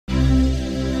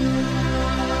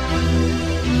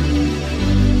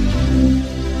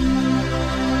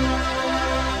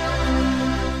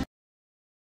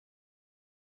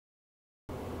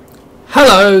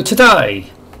Hello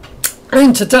today,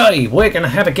 and today we're going to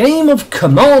have a game of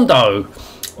Commando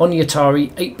on the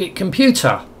Atari 8-bit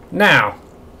computer. Now,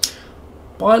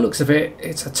 by the looks of it,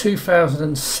 it's a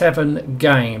 2007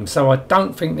 game, so I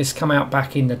don't think this came out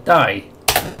back in the day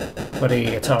for the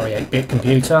Atari 8-bit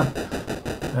computer.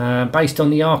 Based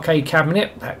on the arcade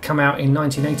cabinet that came out in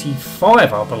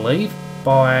 1985, I believe,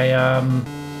 by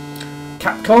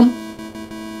CapCom.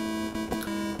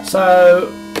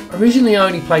 So originally I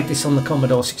only played this on the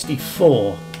Commodore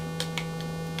 64.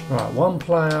 Right, one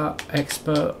player,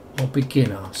 expert or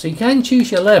beginner. So you can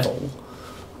choose your level.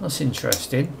 That's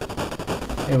interesting.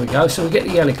 Here we go. So we get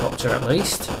the helicopter at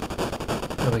least.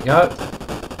 There we go.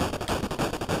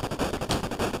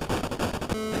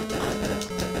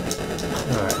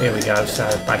 Right, here we go. So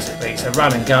basically it's a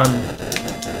run and gun.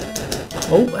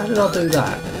 Oh, how did I do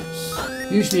that?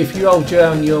 Usually if you hold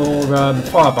down your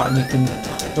fire button you can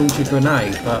launch a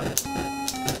grenade, but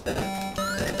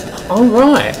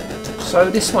alright,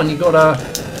 so this one you gotta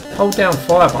hold down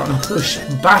fire button and push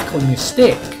back on your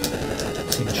stick.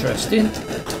 It's interesting.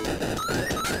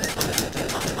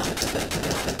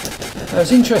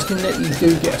 It's interesting that you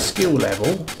do get a skill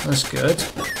level. That's good,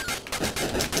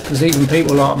 because even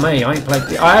people like me, I ain't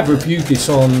played it. I have reviewed this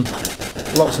on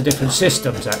lots of different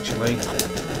systems actually.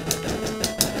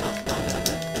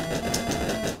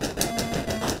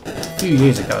 Few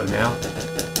years ago now,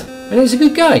 and it's a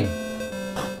good game.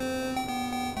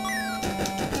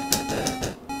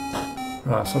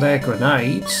 Right, so they're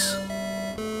grenades.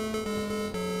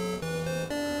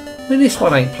 And this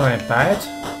one ain't playing bad.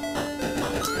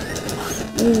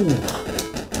 Ooh.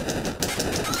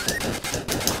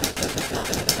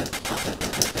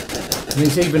 And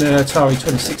there's even an Atari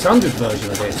 2600 version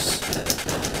of this.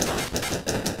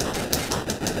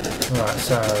 Right,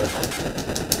 so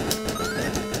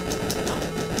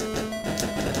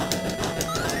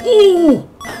ooh!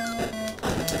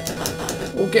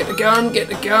 Oh, get the gun, get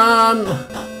the gun!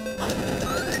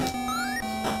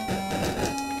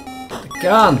 Get the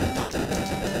gun!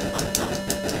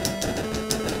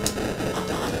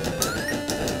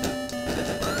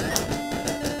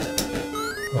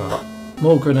 Right,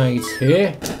 more grenades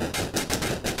here.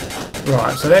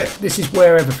 Right, so this is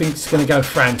where everything's going to go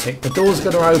frantic. The door's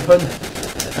going to open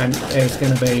and there's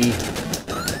going to be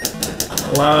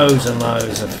loads and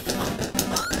loads of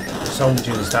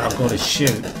soldiers that I've got to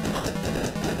shoot,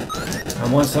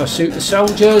 and once I shoot the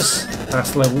soldiers,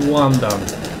 that's level 1 done.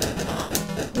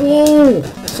 Whoa!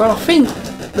 So I think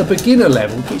the beginner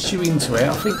level gets you into it.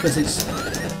 I think because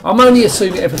I'm only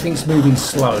assuming everything's moving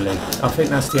slowly. I think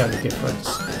that's the only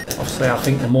difference. Obviously I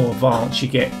think the more advanced you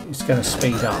get, it's going to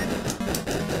speed up.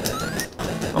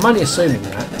 I'm only assuming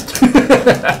that.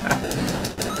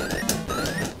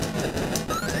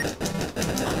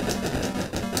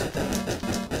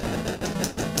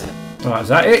 Right, is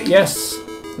that it? Yes,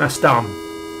 that's done.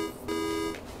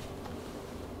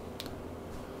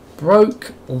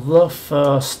 Broke the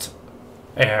first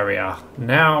area.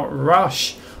 Now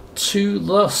rush to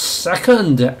the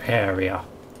second area.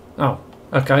 Oh,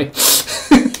 okay.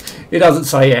 It doesn't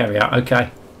say area, okay.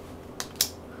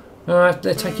 Alright,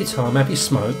 take your time, have your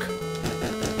smoke.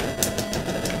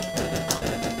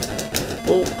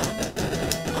 Oh.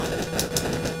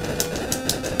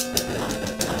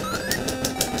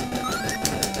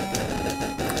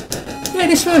 Yeah,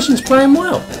 this version's playing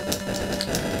well.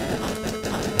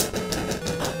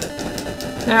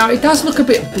 Now it does look a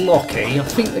bit blocky. I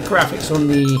think the graphics on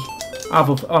the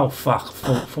other... oh fuck,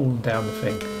 falling down the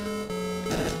thing.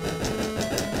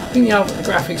 I think the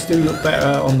graphics do look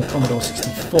better on the Commodore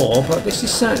 64, but this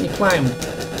is certainly playing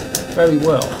very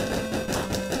well.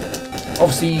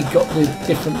 Obviously you've got the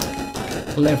different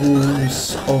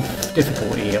levels of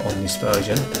difficulty here on this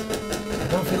version. I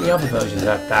don't think the other versions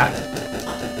had that.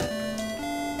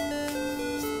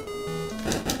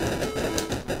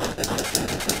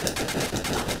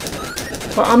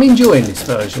 But I'm enjoying this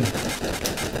version.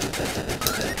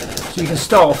 So you can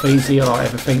start off easy like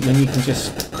everything, then you can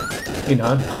just, you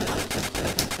know,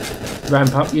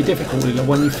 ramp up your difficulty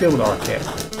when you feel like it.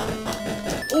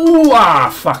 Ooh,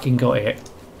 fucking got it.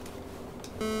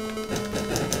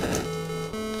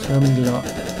 Tell me luck.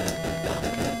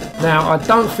 Now I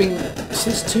don't think, it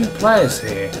says 2 players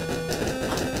here.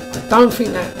 I don't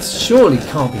think that surely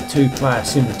can't be 2 players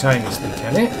simultaneously,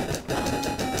 can it?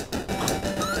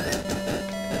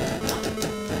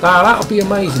 Now that would be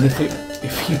amazing if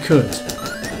you could.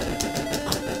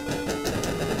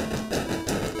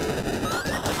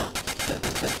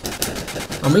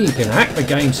 I mean, you can hack the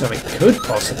game so it could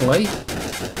possibly.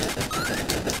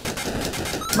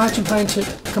 Imagine playing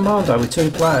Commando with 2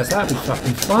 players. That'd be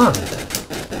fucking fun.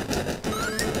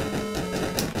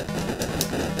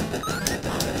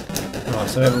 Right,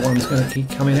 so everyone's going to keep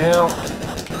coming out.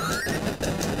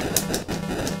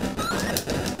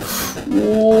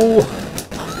 Ooh.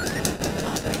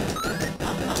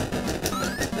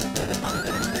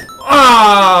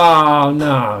 Oh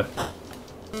no.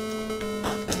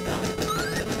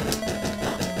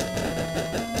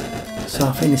 So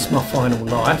I think this is my final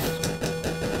life.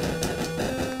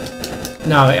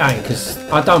 No, it ain't, because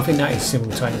I don't think that is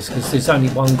simultaneous, because there's only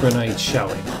one grenade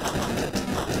showing.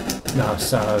 No,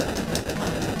 so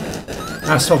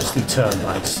that's obviously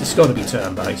turn-based. It's got to be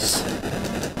turn-based.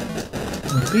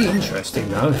 It'd be interesting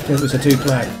though if it was a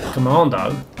two-player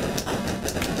Commando.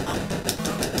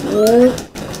 Ooh.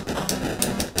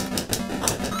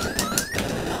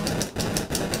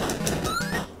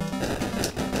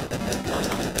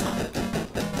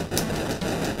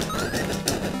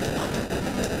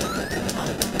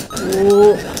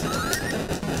 Ooh.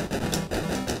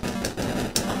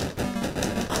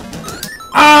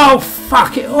 Oh,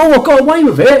 fuck it. Oh, I got away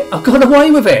with it. I got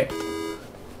away with it.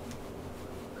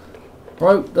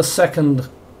 Broke the second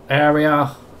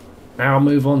area. Now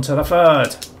move on to the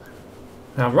third.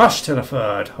 Now rush to the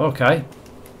third. Okay.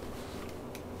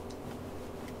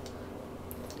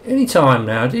 Anytime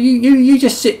now. You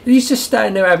just sit. You just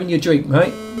stand there having your drink,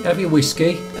 mate. Have your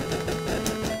whiskey.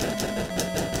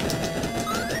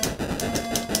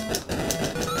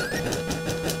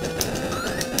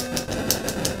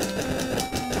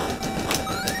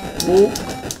 Ooh.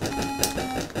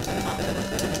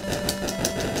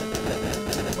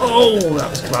 Oh, that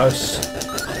was close.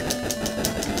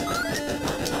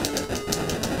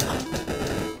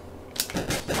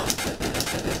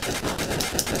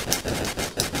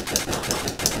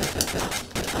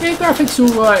 Yeah, graphics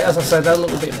alright, as I said, they're a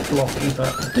little bit blocky,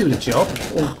 but do the job.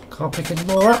 Oh, can't pick any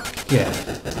more up? Yeah.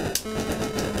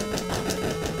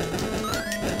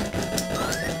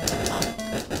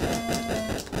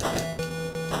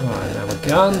 Right, now we're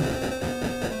gun.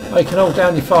 Oh, you can hold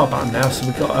down your fire button now, so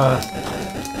we've got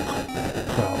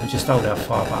well, we just hold our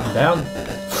fire button down.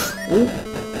 Ooh.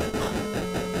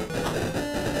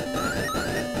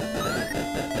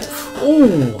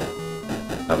 Ooh,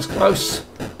 that was close.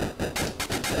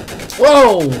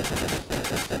 Whoa!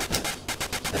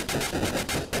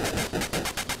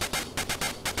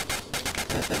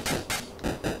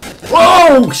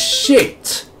 Whoa!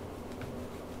 Shit!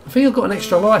 I think I've got an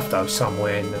extra life though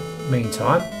somewhere in the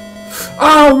meantime.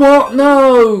 Oh, what?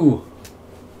 No!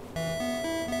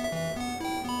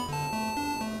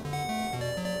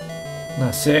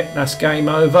 That's it. That's game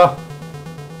over.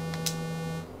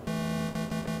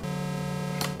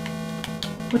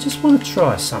 I just want to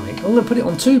try something. I'm going to put it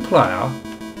on 2-player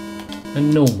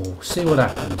and normal. See what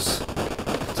happens.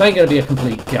 It ain't going to be a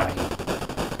complete game.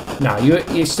 No,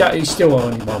 you're still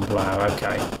only 1 player.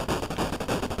 Okay.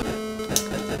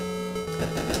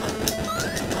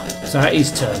 So that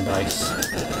is turn-based.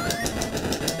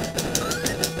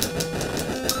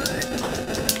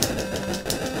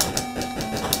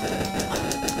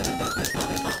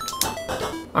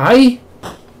 Hey?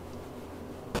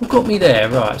 What got me there?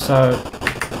 Right, so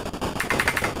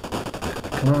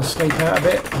can I escape out of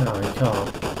it? No, you can't.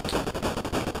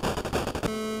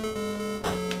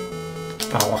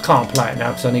 Oh, I can't play it now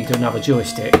because I need another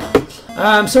joystick.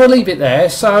 So I'll leave it there.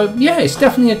 So yeah, it's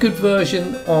definitely a good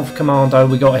version of Commando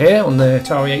we got here on the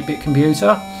Atari 8-bit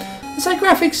computer. So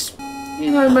graphics,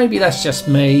 you know, maybe that's just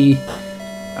me.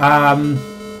 I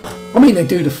mean,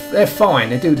 they're fine.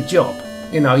 They do the job.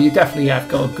 You know, you definitely have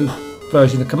got a good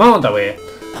version of Commando here.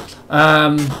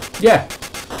 Yeah,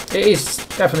 it is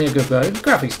definitely a good version. The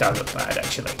graphics don't look bad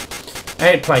actually,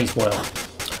 and it plays well.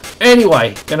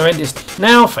 Anyway, going to end this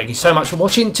now. Thank you so much for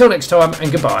watching. Till next time,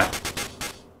 and goodbye.